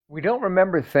We don't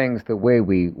remember things the way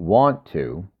we want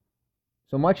to,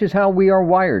 so much as how we are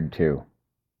wired to.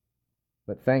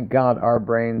 But thank God our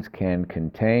brains can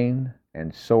contain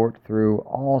and sort through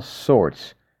all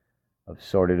sorts of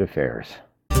sordid affairs.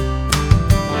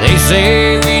 They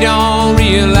say we don't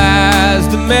realize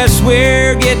the mess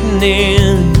we're getting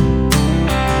in.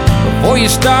 Before you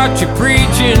start your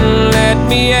preaching, let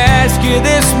me ask you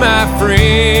this, my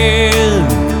friend.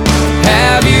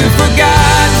 Have you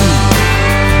forgotten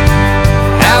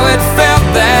how it felt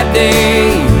that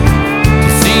day to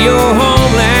see your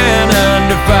homeland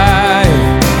under fire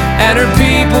and her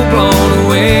people blown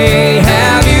away?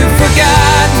 Have you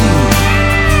forgotten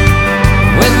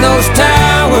when those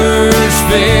towers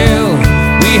fell?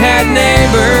 We had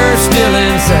neighbors still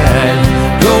inside,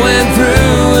 going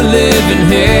through a living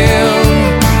hell.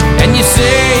 And you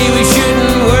say we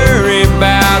shouldn't worry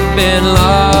about Bin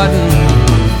Laden.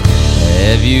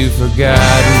 Have you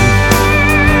forgotten?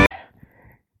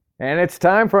 And it's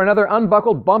time for another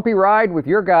unbuckled bumpy ride with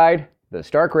your guide, the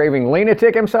stark raving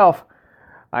lunatic himself.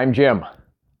 I'm Jim.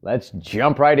 Let's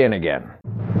jump right in again.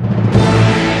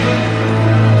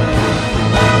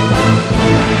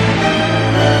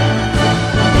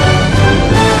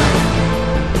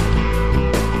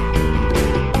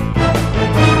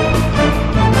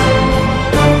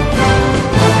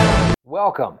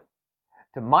 Welcome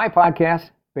to my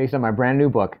podcast based on my brand new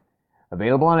book,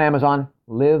 available on Amazon,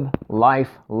 Live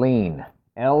Life Lean,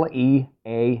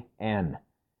 L-E-A-N.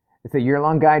 It's a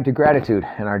year-long guide to gratitude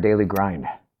and our daily grind.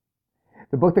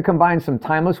 The book that combines some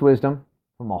timeless wisdom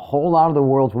from a whole lot of the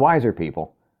world's wiser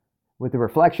people with the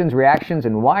reflections, reactions,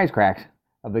 and wisecracks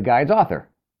of the guide's author,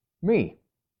 me.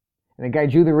 And it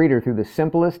guides you, the reader, through the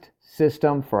simplest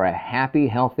system for a happy,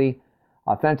 healthy,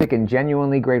 authentic, and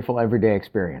genuinely grateful everyday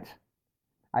experience.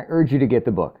 I urge you to get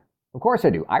the book. Of course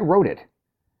I do. I wrote it.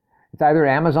 It's either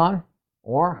at Amazon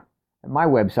or at my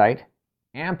website,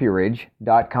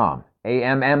 ampurage.com.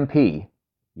 A-M-M-P-U-R-A-G-E.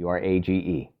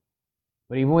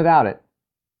 But even without it,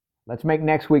 let's make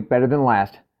next week better than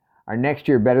last, our next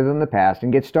year better than the past,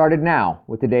 and get started now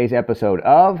with today's episode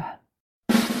of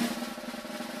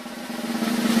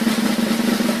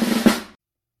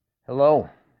Hello.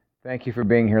 Thank you for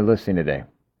being here listening today.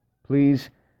 Please,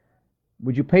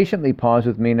 would you patiently pause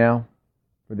with me now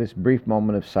for this brief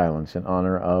moment of silence in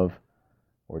honor of,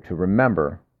 or to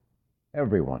remember,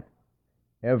 everyone,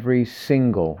 every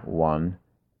single one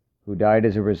who died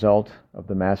as a result of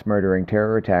the mass murdering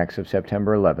terror attacks of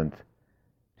September 11th,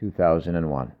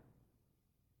 2001.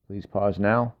 Please pause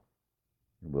now,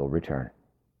 and we'll return.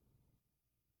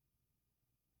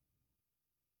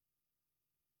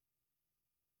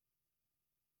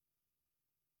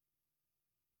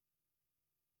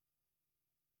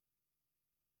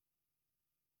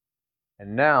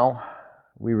 And now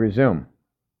we resume.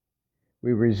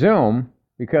 We resume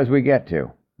because we get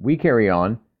to. We carry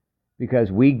on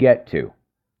because we get to.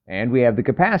 And we have the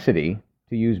capacity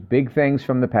to use big things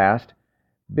from the past,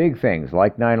 big things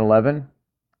like 9/11,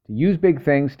 to use big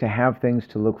things to have things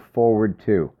to look forward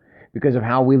to because of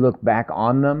how we look back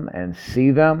on them and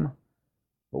see them.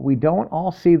 But we don't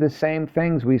all see the same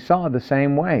things we saw the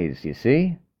same ways, you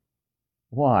see?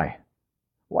 Why?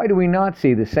 Why do we not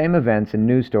see the same events and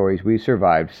news stories we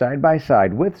survived side by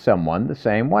side with someone the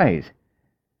same ways?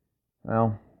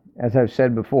 Well, as I've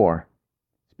said before,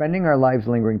 spending our lives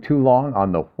lingering too long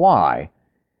on the why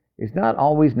is not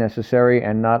always necessary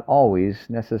and not always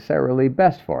necessarily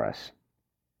best for us.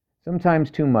 Sometimes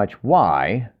too much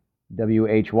why,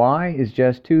 W-H-Y, is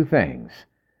just two things.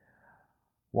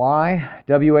 Why,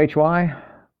 W-H-Y,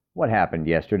 what happened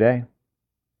yesterday?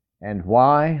 And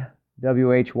why,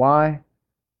 W-H-Y,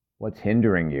 what's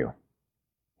hindering you?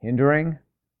 Hindering,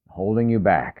 holding you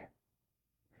back.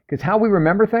 Because how we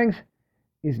remember things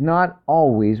is not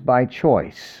always by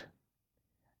choice.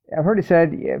 I've heard it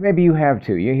said, maybe you have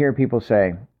too. You hear people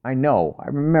say, I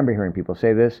remember hearing people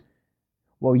say this,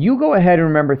 well, you go ahead and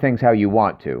remember things how you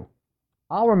want to.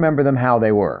 I'll remember them how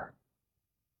they were.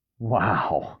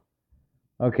 Wow.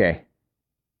 Okay.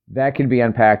 That can be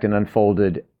unpacked and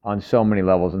unfolded on so many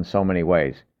levels in so many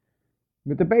ways.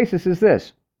 But the basis is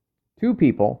this. Two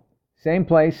people, same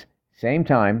place, same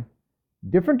time,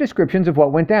 different descriptions of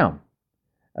what went down.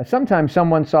 Sometimes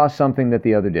someone saw something that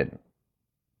the other didn't.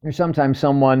 Or sometimes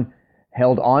someone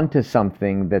held on to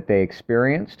something that they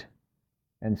experienced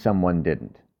and someone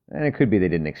didn't. And it could be they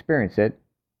didn't experience it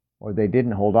or they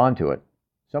didn't hold on to it.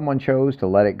 Someone chose to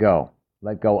let go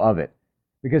of it,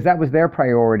 because that was their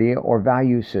priority or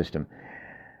value system.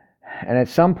 And at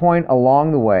some point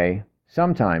along the way,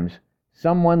 sometimes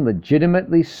someone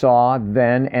legitimately saw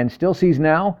then and still sees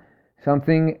now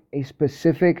something a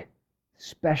specific,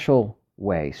 special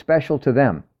way, special to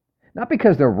them. Not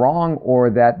because they're wrong or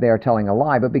that they are telling a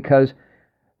lie, but because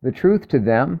the truth to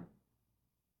them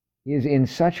is in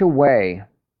such a way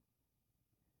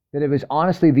that it was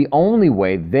honestly the only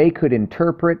way they could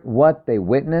interpret what they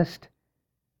witnessed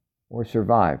or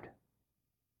survived.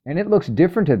 And it looks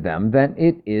different to them than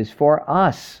it is for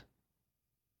us.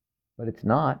 But it's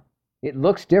not. It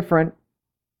looks different,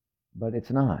 but it's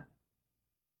not.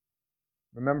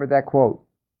 Remember that quote.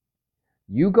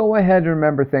 You go ahead and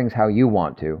remember things how you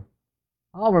want to.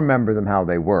 I'll remember them how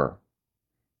they were.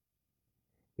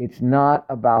 It's not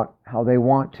about how they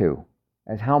want to,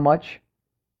 as how much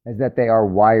as that they are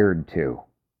wired to.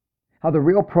 How the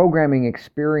real programming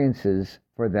experiences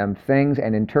for them things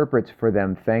and interprets for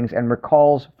them things and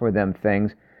recalls for them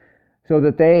things so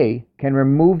that they can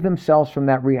remove themselves from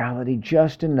that reality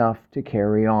just enough to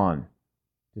carry on,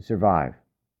 to survive.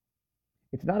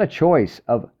 It's not a choice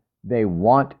of they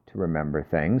want to remember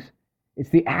things. It's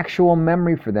the actual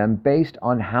memory for them based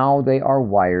on how they are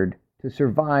wired to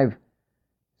survive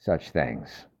such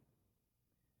things.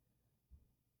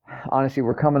 Honestly,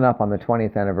 we're coming up on the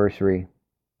 20th anniversary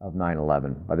of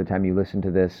 9/11. By the time you listen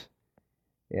to this,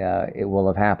 it will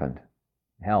have happened.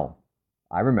 Hell,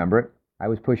 I remember it. I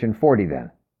was pushing 40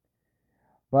 then.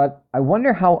 But I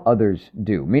wonder how others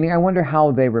do, meaning I wonder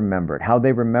how they remember it, how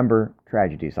they remember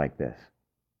tragedies like this.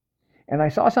 And I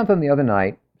saw something the other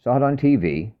night, saw it on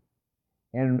TV,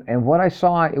 and what I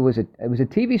saw, it was a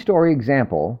TV story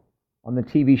example on the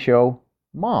TV show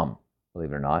Mom,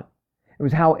 believe it or not. It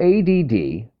was how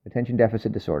ADD, attention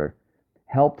deficit disorder,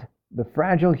 helped the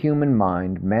fragile human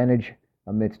mind manage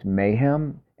amidst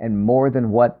mayhem and more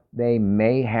than what they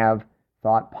may have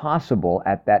thought possible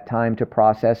at that time to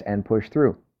process and push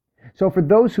through. So for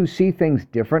those who see things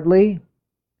differently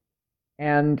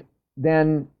and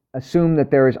then assume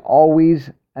that there is always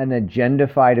an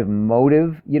agenda-fied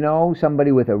motive,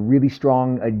 somebody with a really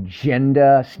strong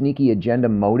agenda, sneaky agenda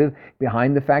motive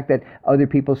behind the fact that other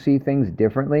people see things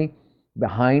differently,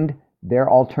 behind their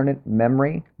alternate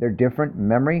memory, their different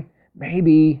memory,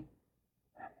 maybe,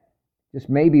 just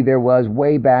maybe there was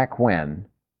way back when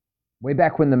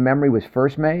the memory was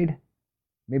first made,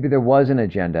 maybe there was an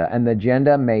agenda, and the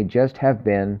agenda may just have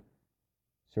been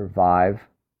survive.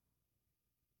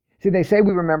 See, they say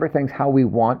we remember things how we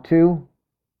want to,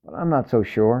 but I'm not so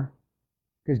sure.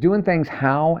 Because doing things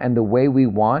how and the way we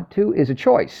want to is a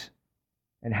choice.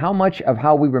 And how much of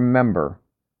how we remember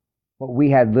what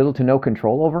we had little to no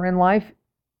control over in life,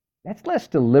 that's less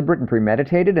deliberate and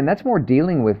premeditated, and that's more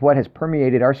dealing with what has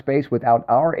permeated our space without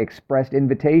our expressed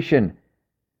invitation.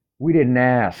 We didn't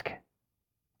ask.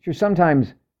 Sure,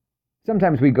 sometimes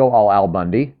we go all Al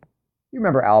Bundy. You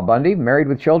remember Al Bundy, Married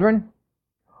with Children?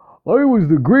 I was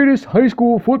the greatest high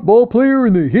school football player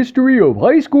in the history of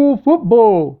high school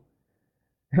football.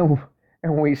 And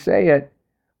we say it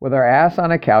with our ass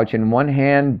on a couch and one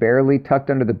hand barely tucked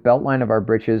under the belt line of our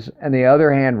britches and the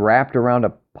other hand wrapped around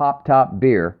a pop-top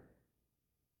beer.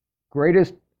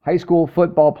 Greatest high school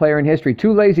football player in history,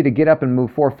 too lazy to get up and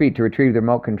move 4 feet to retrieve the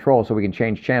remote control so we can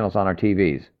change channels on our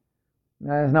TVs.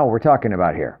 That's not what we're talking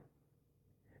about here.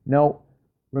 No,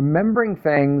 remembering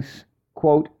things,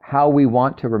 quote, how we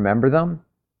want to remember them,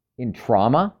 in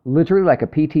trauma, literally like a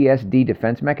PTSD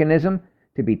defense mechanism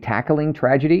to be tackling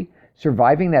tragedy,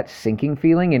 surviving that sinking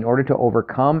feeling in order to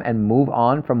overcome and move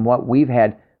on from what we've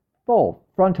had full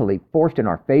frontally forced in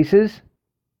our faces,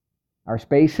 our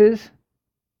spaces,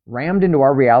 rammed into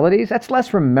our realities. That's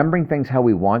less remembering things how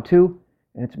we want to,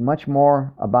 and it's much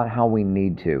more about how we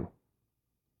need to.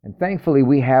 And thankfully,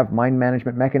 we have mind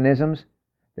management mechanisms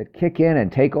that kick in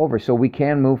and take over so we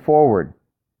can move forward.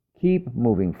 Keep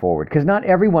moving forward, because not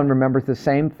everyone remembers the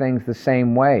same things the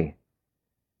same way.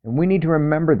 And we need to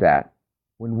remember that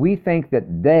when we think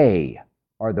that they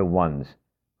are the ones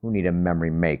who need a memory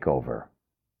makeover,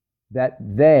 that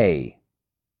they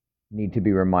need to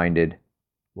be reminded,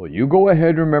 well, you go ahead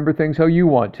and remember things how you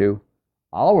want to.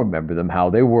 I'll remember them how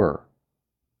they were.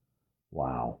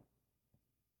 Wow.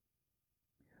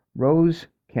 Rose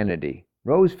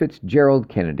Fitzgerald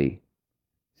Kennedy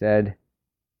said,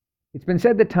 "It's been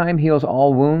said that time heals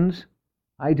all wounds.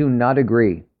 I do not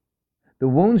agree. The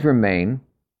wounds remain.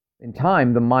 In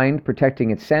time, the mind,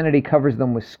 protecting its sanity, covers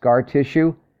them with scar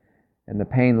tissue, and the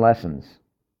pain lessens.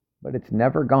 But it's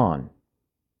never gone."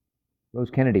 Rose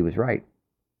Kennedy was right.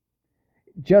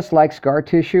 Just like scar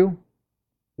tissue,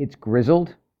 it's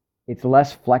grizzled, it's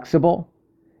less flexible,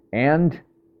 and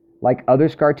like other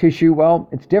scar tissue, well,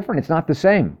 it's different, it's not the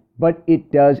same, but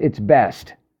it does its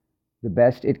best, the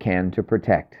best it can to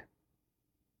protect.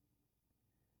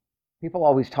 People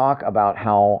always talk about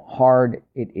how hard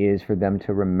it is for them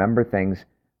to remember things.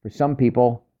 For some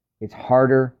people, It's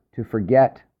harder to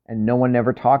forget, and no one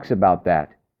ever talks about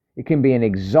that. It can be an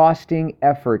exhausting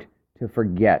effort to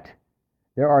forget.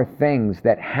 There are things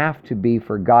that have to be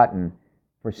forgotten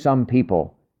for some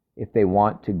people if they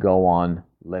want to go on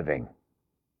living.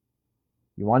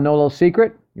 You want to know a little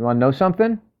secret? You want to know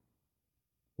something?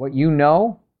 What you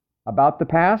know about the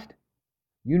past,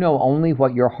 you know only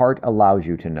what your heart allows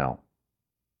you to know.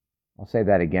 I'll say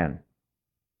that again.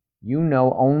 You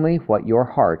know only what your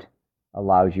heart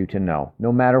allows you to know,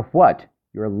 no matter what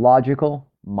your logical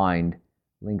mind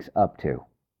links up to.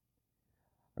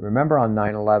 I remember on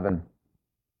 9/11,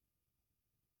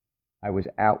 I was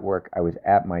at work, I was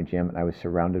at my gym, and I was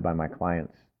surrounded by my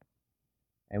clients.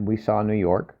 And we saw New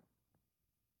York,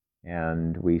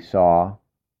 and we saw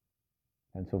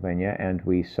Pennsylvania, and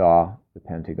we saw the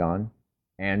Pentagon,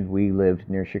 and we lived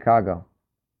near Chicago.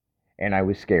 And I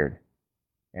was scared.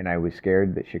 And I was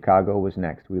scared that Chicago was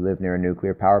next. We lived near a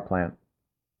nuclear power plant,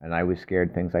 and I was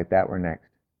scared things like that were next.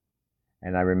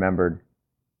 And I remembered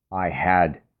I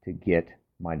had to get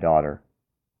my daughter.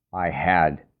 I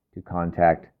had to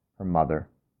contact her mother.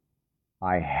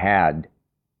 I had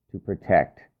to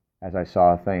protect as I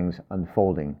saw things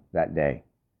unfolding that day.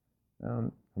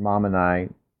 Her mom and I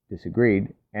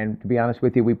disagreed, and to be honest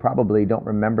with you, we probably don't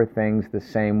remember things the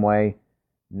same way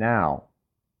now.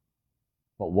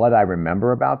 But what I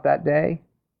remember about that day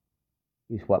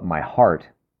is what my heart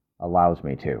allows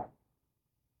me to.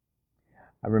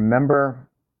 I remember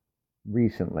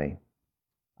recently,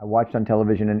 I watched on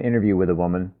television an interview with a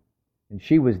woman, and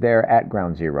she was there at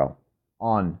Ground Zero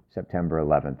on September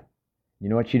 11th. You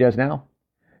know what she does now?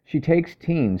 She takes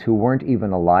teens who weren't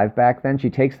even alive back then, she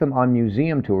takes them on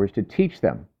museum tours to teach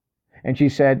them. And she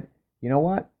said, you know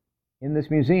what? In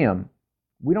this museum,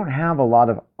 we don't have a lot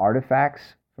of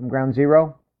artifacts from Ground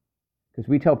Zero, because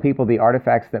we tell people the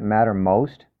artifacts that matter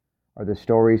most are the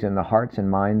stories in the hearts and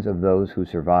minds of those who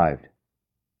survived.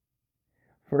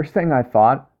 First thing I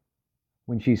thought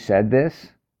when she said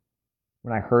this,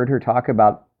 when I heard her talk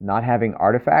about not having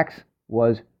artifacts,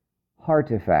 was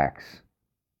heartifacts.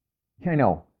 Yeah, I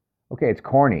know. Okay, it's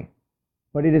corny,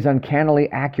 but it is uncannily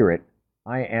accurate,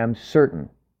 I am certain,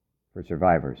 for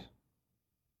survivors.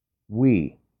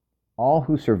 We, all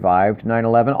who survived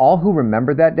 9/11, all who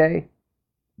remember that day,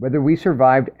 whether we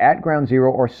survived at Ground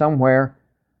Zero or somewhere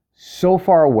so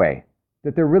far away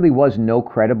that there really was no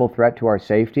credible threat to our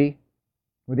safety,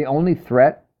 where the only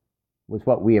threat was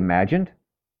what we imagined,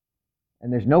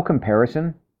 and there's no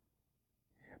comparison,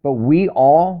 but we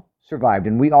all survived,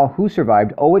 and we all who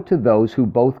survived owe it to those who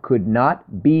both could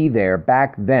not be there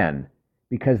back then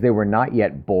because they were not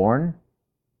yet born,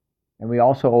 and we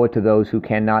also owe it to those who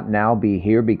cannot now be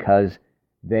here because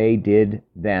they did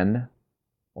then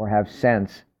or have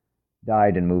since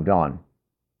died and moved on.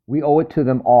 We owe it to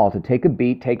them all to take a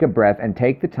beat, take a breath, and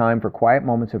take the time for quiet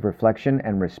moments of reflection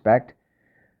and respect,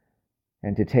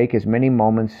 and to take as many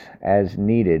moments as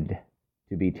needed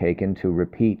to be taken to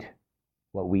repeat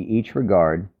what we each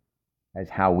regard as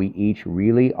how we each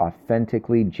really,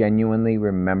 authentically, genuinely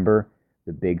remember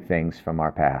the big things from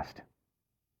our past.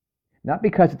 Not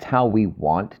because it's how we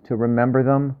want to remember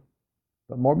them,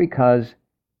 but more because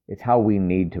it's how we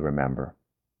need to remember.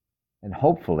 And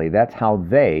hopefully that's how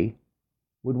they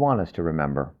would want us to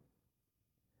remember.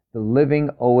 The living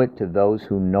owe it to those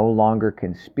who no longer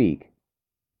can speak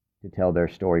to tell their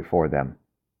story for them.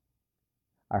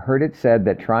 I heard it said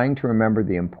that trying to remember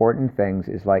the important things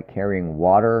is like carrying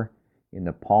water in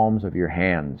the palms of your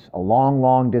hands, a long,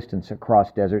 long distance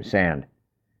across desert sand.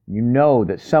 You know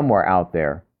that somewhere out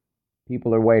there,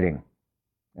 people are waiting,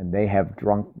 and they have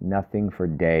drunk nothing for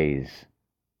days.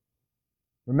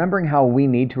 Remembering how we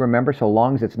need to remember, so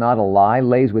long as it's not a lie,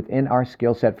 lays within our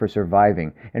skill set for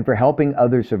surviving and for helping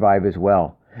others survive as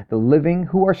well. The living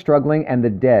who are struggling and the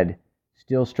dead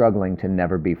still struggling to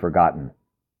never be forgotten.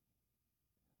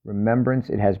 Remembrance,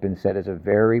 it has been said, is a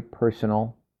very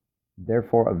personal,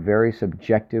 therefore a very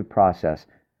subjective process,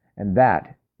 and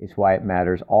that is why it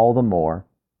matters all the more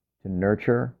to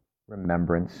nurture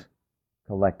remembrance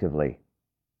collectively,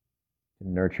 to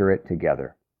nurture it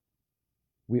together.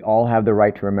 We all have the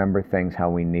right to remember things how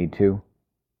we need to,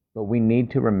 but we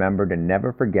need to remember to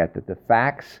never forget that the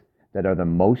facts that are the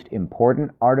most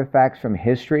important artifacts from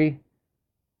history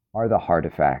are the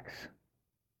heartifacts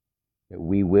that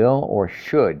we will or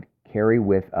should carry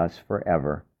with us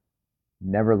forever,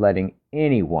 never letting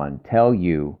anyone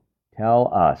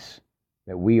tell us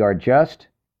that we are just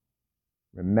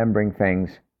remembering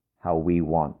things how we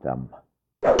want them.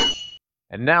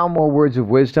 And now more words of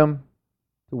wisdom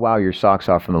to wow your socks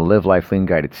off from the Live Life Lean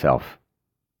Guide itself.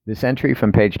 This entry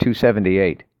from page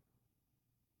 278.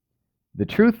 The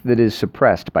truth that is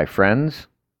suppressed by friends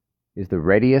is the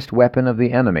readiest weapon of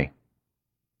the enemy.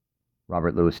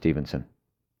 Robert Louis Stevenson.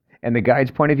 And the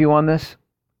guide's point of view on this?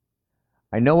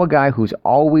 I know a guy who's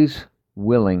always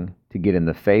willing to get in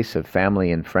the face of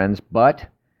family and friends, but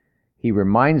he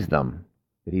reminds them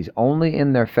that he's only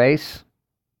in their face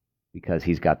because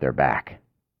he's got their back.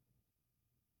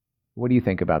 What do you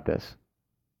think about this?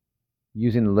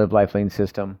 Using the Live Life Lean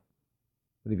system,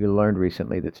 what have you learned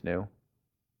recently that's new?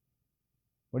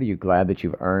 What are you glad that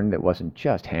you've earned that wasn't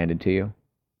just handed to you?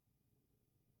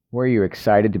 Where are you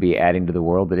excited to be adding to the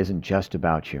world that isn't just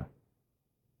about you?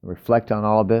 Reflect on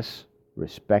all of this,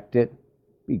 respect it,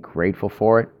 be grateful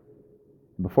for it.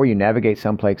 And before you navigate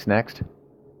someplace next,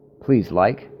 please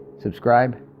like,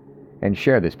 subscribe, and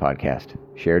share this podcast.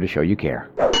 Share to show you care.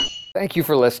 Thank you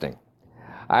for listening.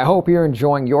 I hope you're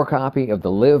enjoying your copy of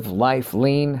the Live Life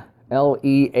Lean,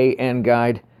 L-E-A-N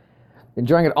guide.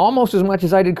 Enjoying it almost as much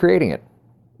as I did creating it.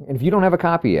 And if you don't have a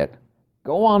copy yet,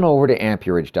 go on over to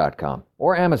amperage.com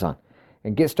or Amazon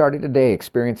and get started today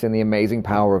experiencing the amazing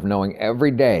power of knowing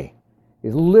every day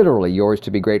is literally yours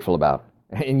to be grateful about.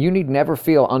 And you need never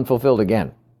feel unfulfilled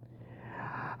again.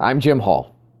 I'm Jim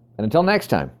Hall. And until next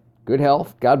time, good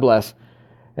health, God bless.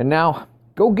 And now,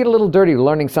 go get a little dirty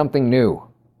learning something new.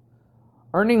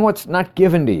 Earning what's not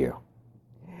given to you.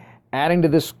 Adding to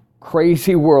this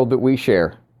crazy world that we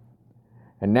share.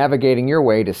 And navigating your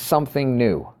way to something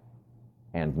new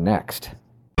and next.